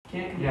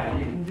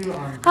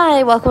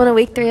Hi, welcome to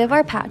week 3 of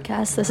our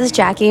podcast. This is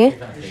Jackie.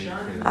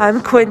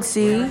 I'm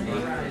Quincy.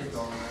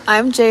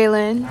 I'm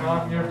Jalen.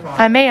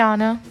 I'm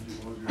Ayana.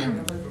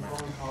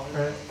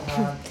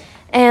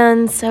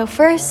 And so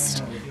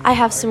first, I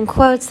have some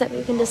quotes that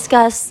we can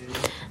discuss.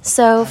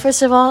 So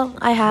first of all,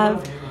 I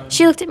have,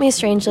 she looked at me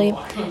strangely,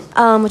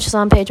 which is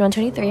on page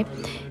 123.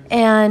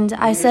 And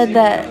I said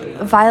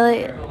that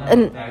Violet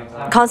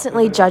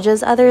constantly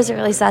judges others, or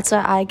at least that's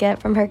what I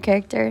get from her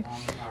character.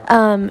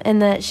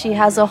 And that she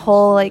has a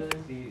whole,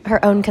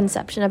 her own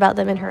conception about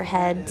them in her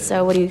head.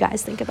 So what do you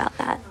guys think about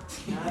that?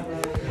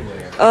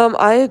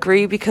 I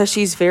agree because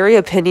she's very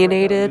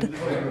opinionated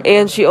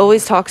and she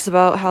always talks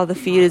about how the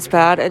feed is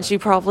bad and she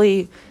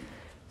probably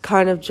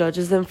kind of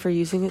judges them for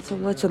using it so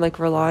much and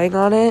relying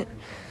on it.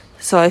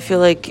 So I feel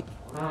like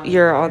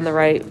you're on the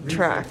right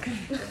track.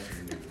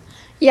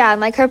 Yeah,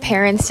 and her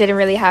parents didn't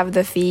really have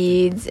the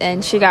feeds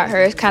and she got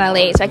hers kind of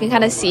late. So I can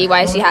kind of see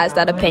why she has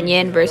that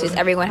opinion versus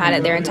everyone had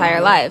it their entire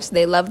lives.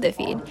 They love the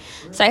feed.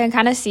 So I can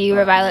kind of see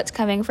where Violet's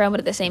coming from, but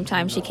at the same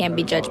time, she can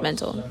be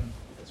judgmental.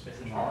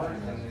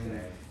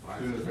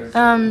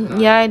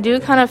 Yeah, I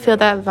do kind of feel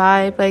that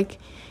vibe.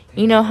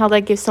 How,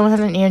 if someone has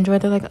an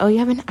Android, they're like, oh, you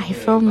have an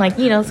iPhone?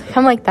 Kind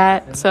of like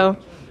that. So,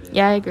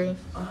 yeah, I agree.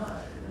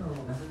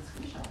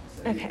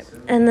 Okay,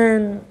 and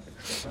then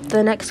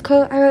the next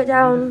quote I wrote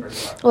down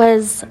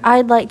was,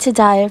 I'd like to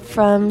die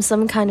from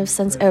some kind of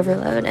sense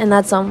overload, and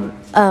that's on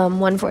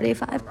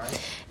 145.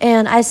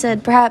 And I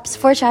said, perhaps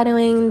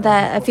foreshadowing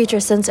that a future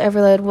sense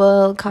overload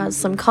will cause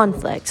some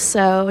conflict.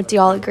 So do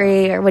y'all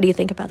agree, or what do you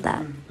think about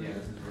that?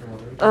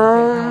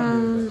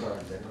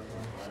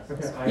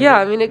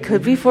 Yeah, it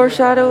could be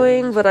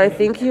foreshadowing, but I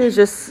think he was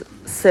just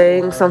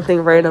saying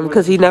something random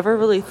because he never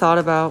really thought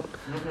about,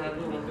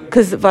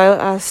 because Violet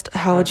asked,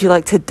 how would you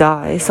like to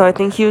die? So I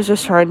think he was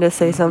just trying to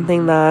say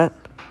something that,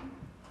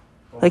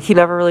 he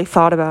never really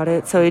thought about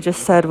it, so he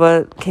just said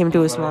what came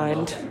to his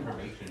mind.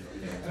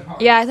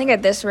 Yeah, I think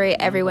at this rate,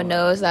 everyone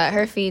knows that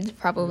her feed's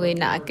probably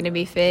not going to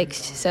be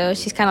fixed. So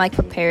she's kind of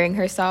preparing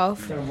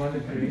herself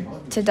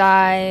to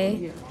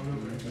die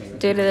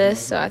due to this.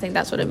 So I think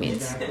that's what it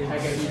means.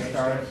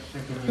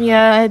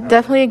 Yeah, I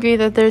definitely agree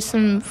that there's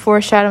some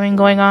foreshadowing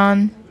going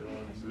on.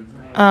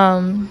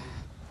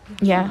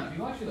 Yeah.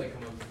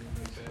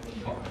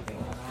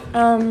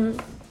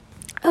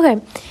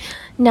 Okay.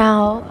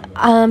 Now,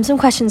 some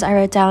questions I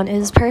wrote down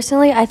is,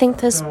 personally, I think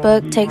this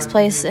book takes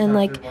place in,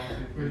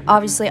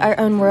 obviously our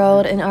own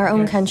world and our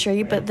own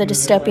country, but the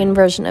dystopian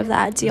version of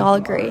that. Do y'all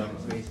agree?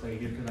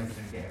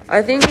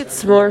 I think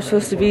it's more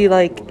supposed to be,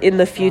 in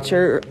the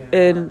future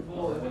in,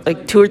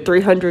 200 or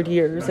 300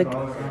 years,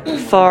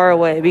 far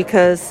away,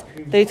 because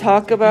they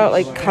talk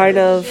about, kind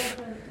of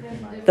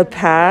the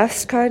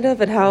past,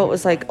 and how it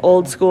was,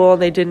 old school,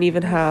 and they didn't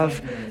even have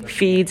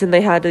feeds, and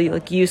they had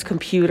to, use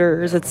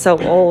computers. It's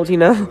so old,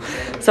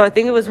 So I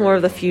think it was more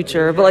of the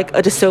future, but,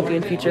 a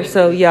dystopian future.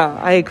 So, yeah,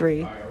 I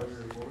agree.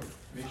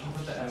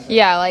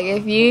 Yeah,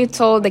 if you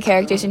told the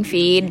characters in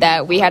Feed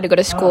that we had to go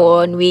to school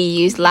and we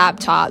used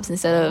laptops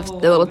instead of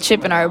the little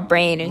chip in our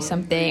brain or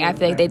something, I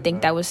feel like they'd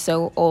think that was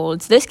so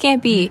old. So this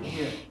can't be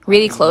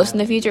really close in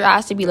the future. It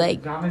has to be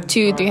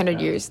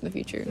 200-300 years in the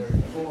future.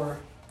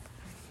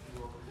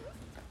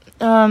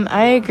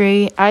 I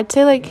agree. I'd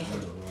say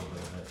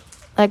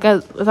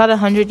about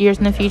 100 years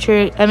in the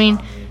future.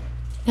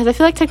 Because I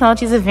feel like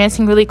technology is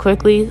advancing really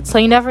quickly, so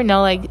you never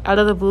know. Out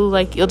of the blue,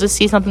 you'll just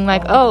see something we're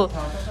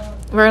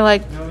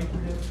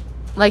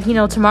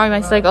tomorrow you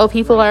might say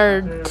people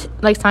are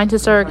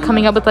scientists are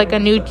coming up with a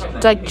new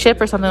chip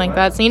or something like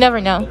that. So you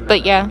never know.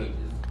 But yeah.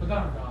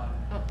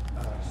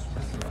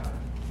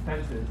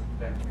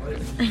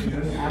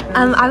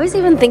 I was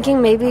even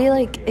thinking maybe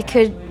it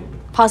could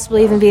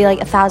possibly even be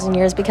 1,000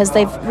 years, because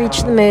they've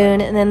reached the moon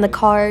and then the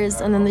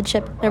cars and then the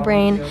chip in their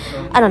brain.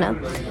 I don't know.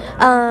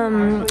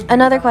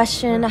 Another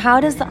question, how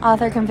does the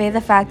author convey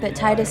the fact that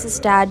Titus's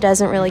dad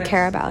doesn't really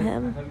care about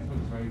him?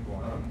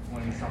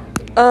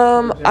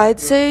 I'd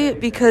say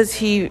because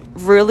he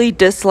really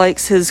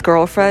dislikes his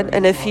girlfriend,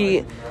 and if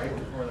he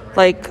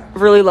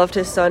really loved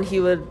his son, he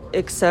would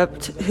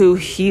accept who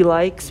he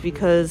likes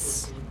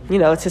because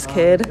it's his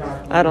kid.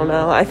 I don't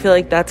know, I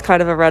feel that's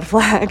kind of a red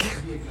flag.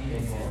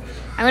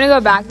 I'm going to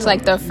go back to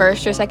the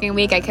first or second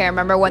week. I can't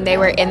remember, when they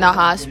were in the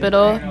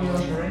hospital.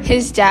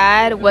 His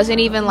dad wasn't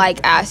even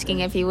asking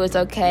if he was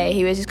okay.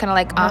 He was just kind of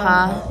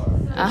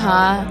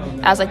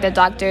as the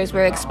doctors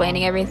were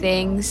explaining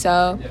everything.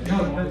 So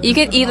you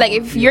could eat,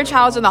 if your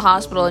child's in the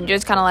hospital and you're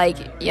just kind of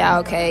yeah,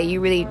 okay, you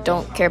really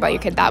don't care about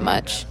your kid that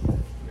much.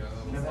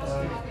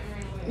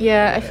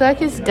 Yeah, I feel like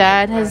his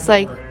dad has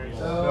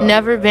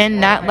never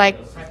been that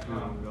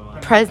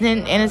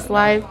present in his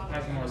life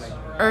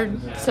or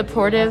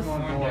supportive.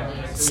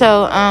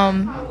 So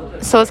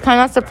it's kind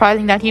of not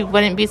surprising that he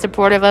wouldn't be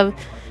supportive of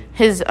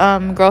his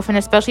girlfriend,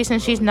 especially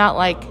since she's not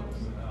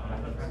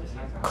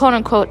quote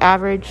unquote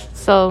average.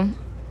 So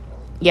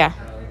yeah.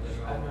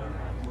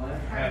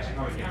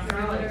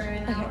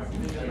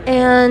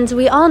 And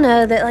we all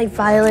know that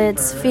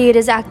Violet's feed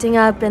is acting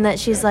up and that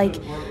she's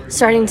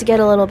starting to get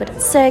a little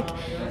bit sick.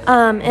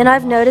 And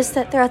I've noticed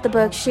that throughout the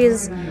book,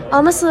 she's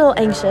almost a little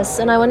anxious,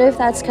 and I wonder if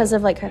that's because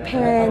of like her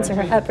parents or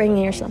her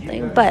upbringing or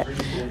something. But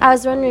I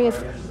was wondering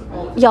if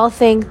y'all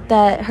think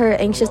that her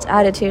anxious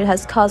attitude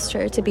has caused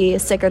her to be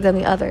sicker than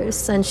the others,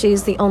 since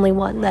she's the only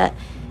one that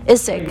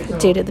is sick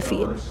due to the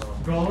feed.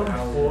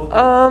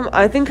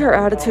 I think her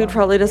attitude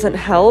probably doesn't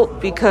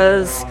help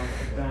because,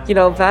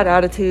 bad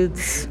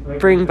attitudes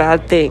bring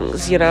bad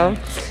things,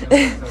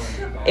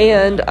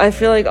 And I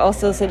feel like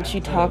also since she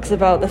talks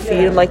about the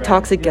feed and like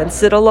talks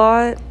against it a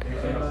lot,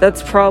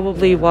 that's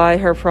probably why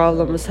her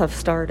problems have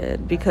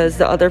started, because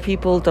the other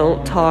people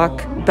don't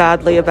talk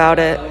badly about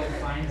it.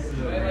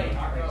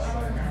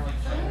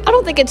 I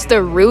don't think it's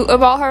the root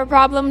of all her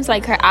problems.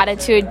 Like, her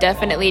attitude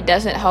definitely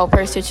doesn't help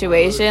her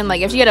situation.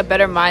 Like, if she had a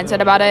better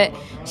mindset about it,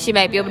 she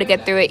might be able to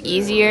get through it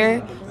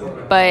easier,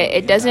 but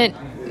it doesn't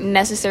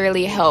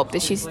necessarily help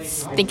that she's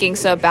thinking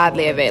so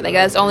badly of it. Like,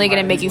 that's only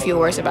going to make you feel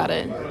worse about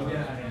it.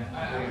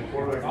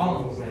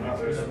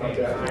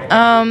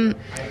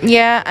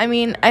 Yeah, I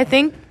mean, I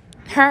think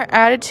her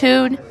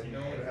attitude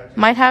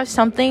might have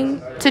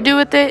something to do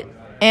with it,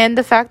 and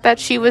the fact that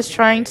she was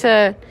trying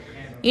to,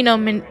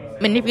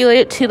 manipulate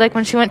it to, like,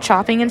 when she went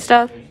shopping and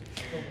stuff.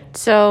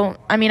 So,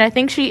 I mean, I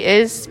think she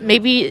is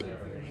maybe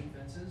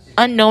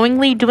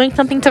unknowingly doing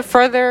something to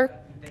further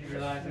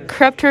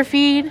corrupt her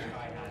feed.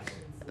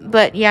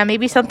 But, yeah,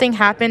 maybe something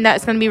happened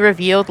that's going to be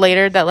revealed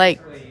later that, like,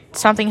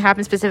 something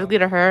happened specifically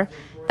to her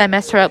that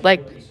messed her up,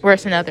 like,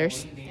 worse than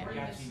others.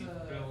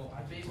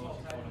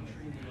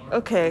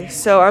 Okay,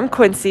 so I'm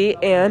Quincy,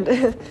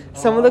 and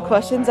some of the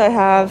questions I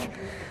have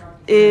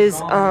is,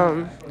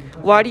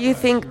 why do you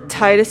think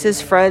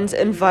Titus's friends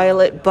and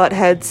Violet butt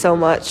heads so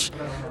much?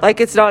 Like,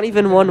 it's not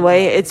even one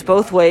way, it's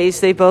both ways.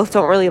 They both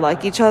don't really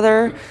like each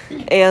other,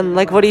 and,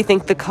 like, what do you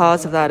think the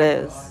cause of that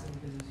is?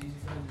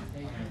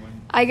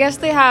 I guess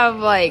they have,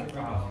 like,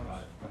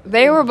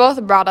 they were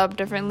both brought up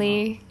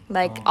differently.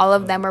 Like, all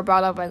of them were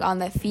brought up, like, on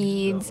the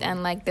feeds,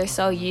 and, like, they're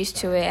so used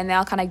to it, and they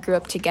all kind of grew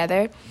up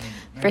together.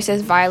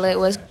 Versus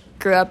Violet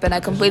grew up in a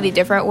completely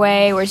different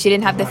way, where she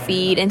didn't have the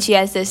feed, and she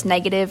has this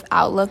negative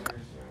outlook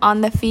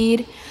on the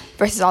feed,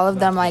 versus all of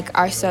them, like,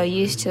 are so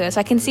used to it. So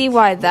I can see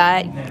why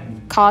that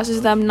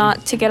causes them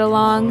not to get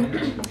along.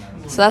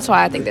 So that's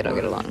why I think they don't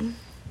get along.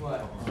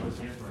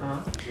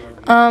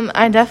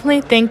 I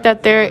definitely think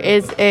that there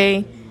is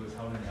they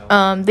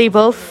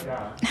both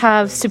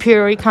have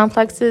superiority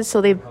complexes,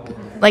 so they,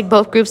 like,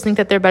 both groups think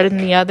that they're better than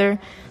the other,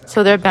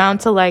 so they're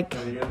bound to, like,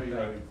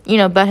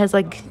 butt has,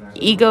 like,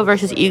 ego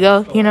versus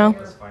ego,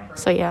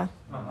 so yeah.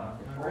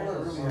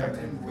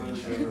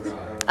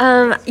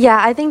 Yeah,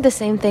 I think the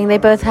same thing. They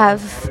both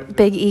have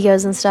big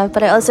egos and stuff,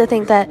 but I also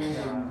think that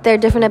their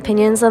different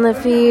opinions on the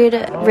feed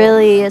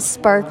really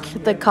spark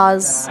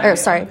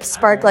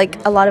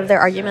like a lot of their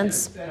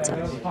arguments. So.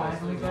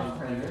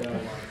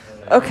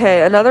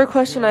 Okay, another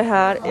question I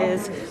had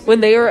is when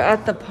they were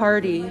at the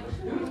party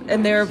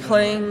and they were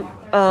playing,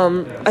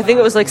 I think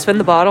it was like Spin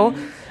the Bottle.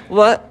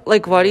 Why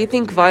do you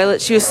think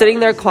Violet, she was sitting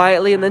there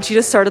quietly and then she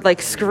just started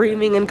like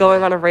screaming and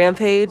going on a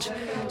rampage?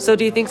 So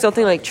do you think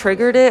something like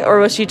triggered it, or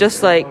was she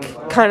just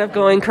like kind of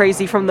going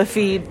crazy from the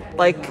feed,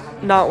 like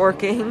not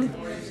working?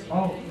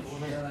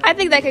 I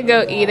think that could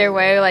go either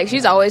way. Like,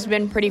 she's always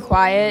been pretty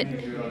quiet.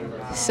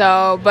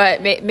 So,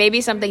 but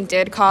maybe something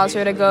did cause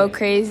her to go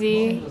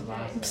crazy.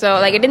 So,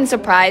 like, it didn't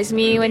surprise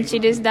me when she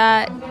did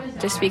that,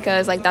 just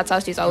because, like, that's how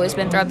she's always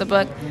been throughout the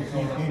book.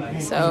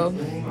 So,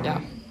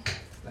 yeah.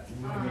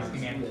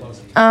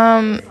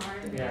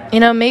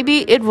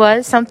 Maybe it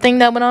was something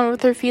that went on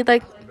with her feed,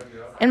 like,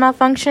 it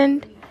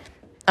malfunctioned.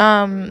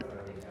 I'm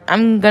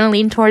gonna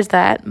lean towards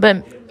that,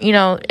 but,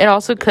 it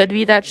also could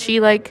be that she,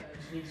 like,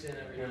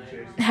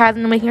 had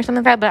an awakening or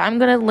something like that, but I'm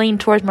gonna lean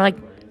towards more,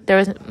 like, there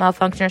was a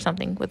malfunction or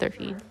something with her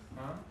feed.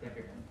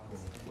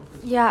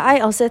 Yeah, I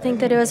also think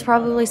that it was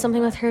probably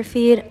something with her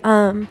feed.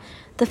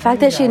 The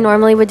fact that she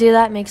normally would do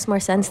that makes more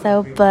sense,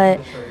 though, but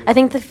I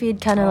think the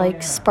feed kind of,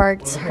 like,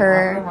 sparked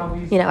her,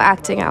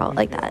 acting out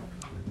like that.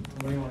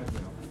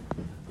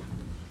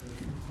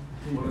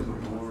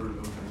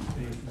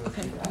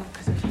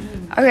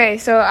 Okay,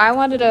 so I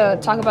wanted to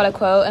talk about a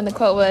quote, and the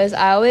quote was,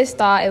 "I always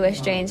thought it was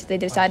strange they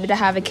decided to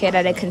have a kid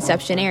at a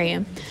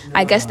conceptionarium.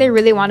 I guess they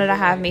really wanted to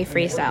have me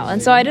freestyle."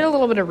 And so I did a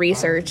little bit of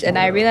research, and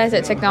I realized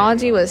that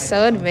technology was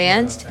so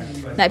advanced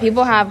that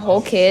people have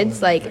whole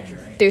kids, like,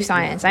 through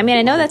science. I mean,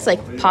 I know that's,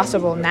 like,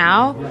 possible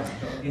now,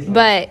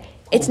 but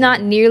it's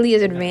not nearly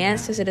as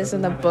advanced as it is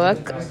in the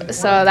book.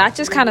 So that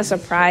just kind of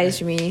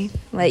surprised me.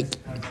 Like,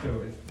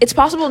 it's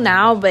possible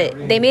now,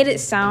 but they made it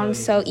sound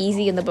so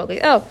easy in the book.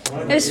 Like, oh,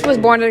 this was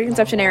born at a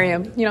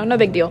conceptionarium. No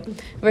big deal.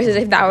 Versus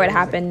if that were to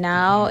happen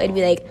now, it'd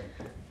be, like,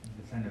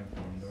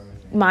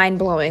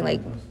 mind-blowing,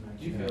 like,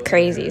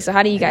 crazy. So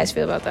how do you guys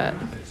feel about that?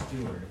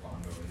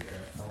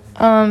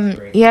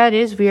 Yeah, it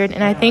is weird.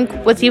 And I think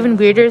what's even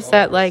weirder is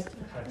that, like,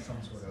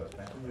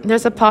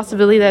 there's a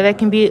possibility that it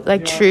can be,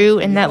 like, true,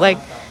 and that, like,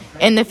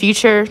 in the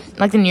future,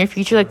 like, the near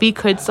future, like, we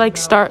could, like,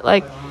 start,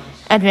 like,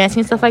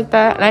 advancing stuff like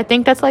that. And I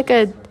think that's, like,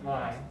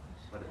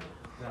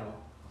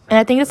 And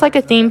I think it's like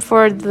a theme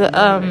for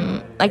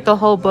the like the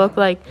whole book,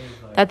 like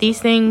that these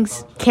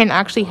things can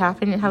actually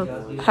happen and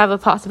have a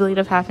possibility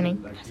of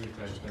happening.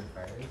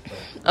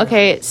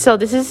 Okay, so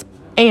this is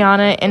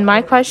Ayana, and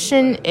my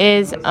question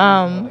is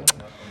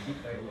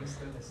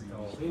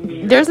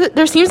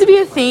there seems to be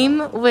a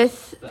theme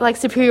with like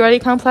superiority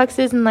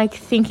complexes and like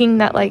thinking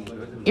that like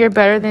you're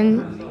better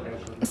than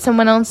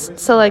someone else.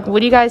 So like where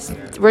do you guys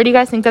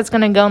think that's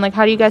gonna go, and like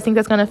how do you guys think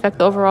that's gonna affect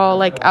the overall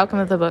like outcome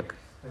of the book?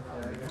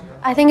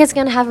 I think it's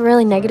going to have a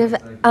really negative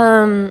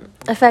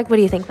effect. What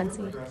do you think,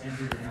 Quincy?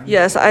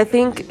 Yes, I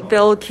think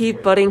they'll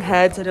keep butting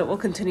heads and it will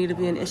continue to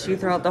be an issue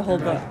throughout the whole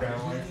book.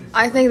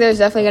 I think there's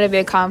definitely going to be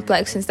a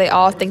conflict since they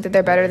all think that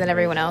they're better than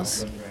everyone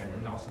else.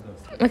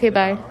 Okay,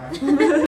 bye.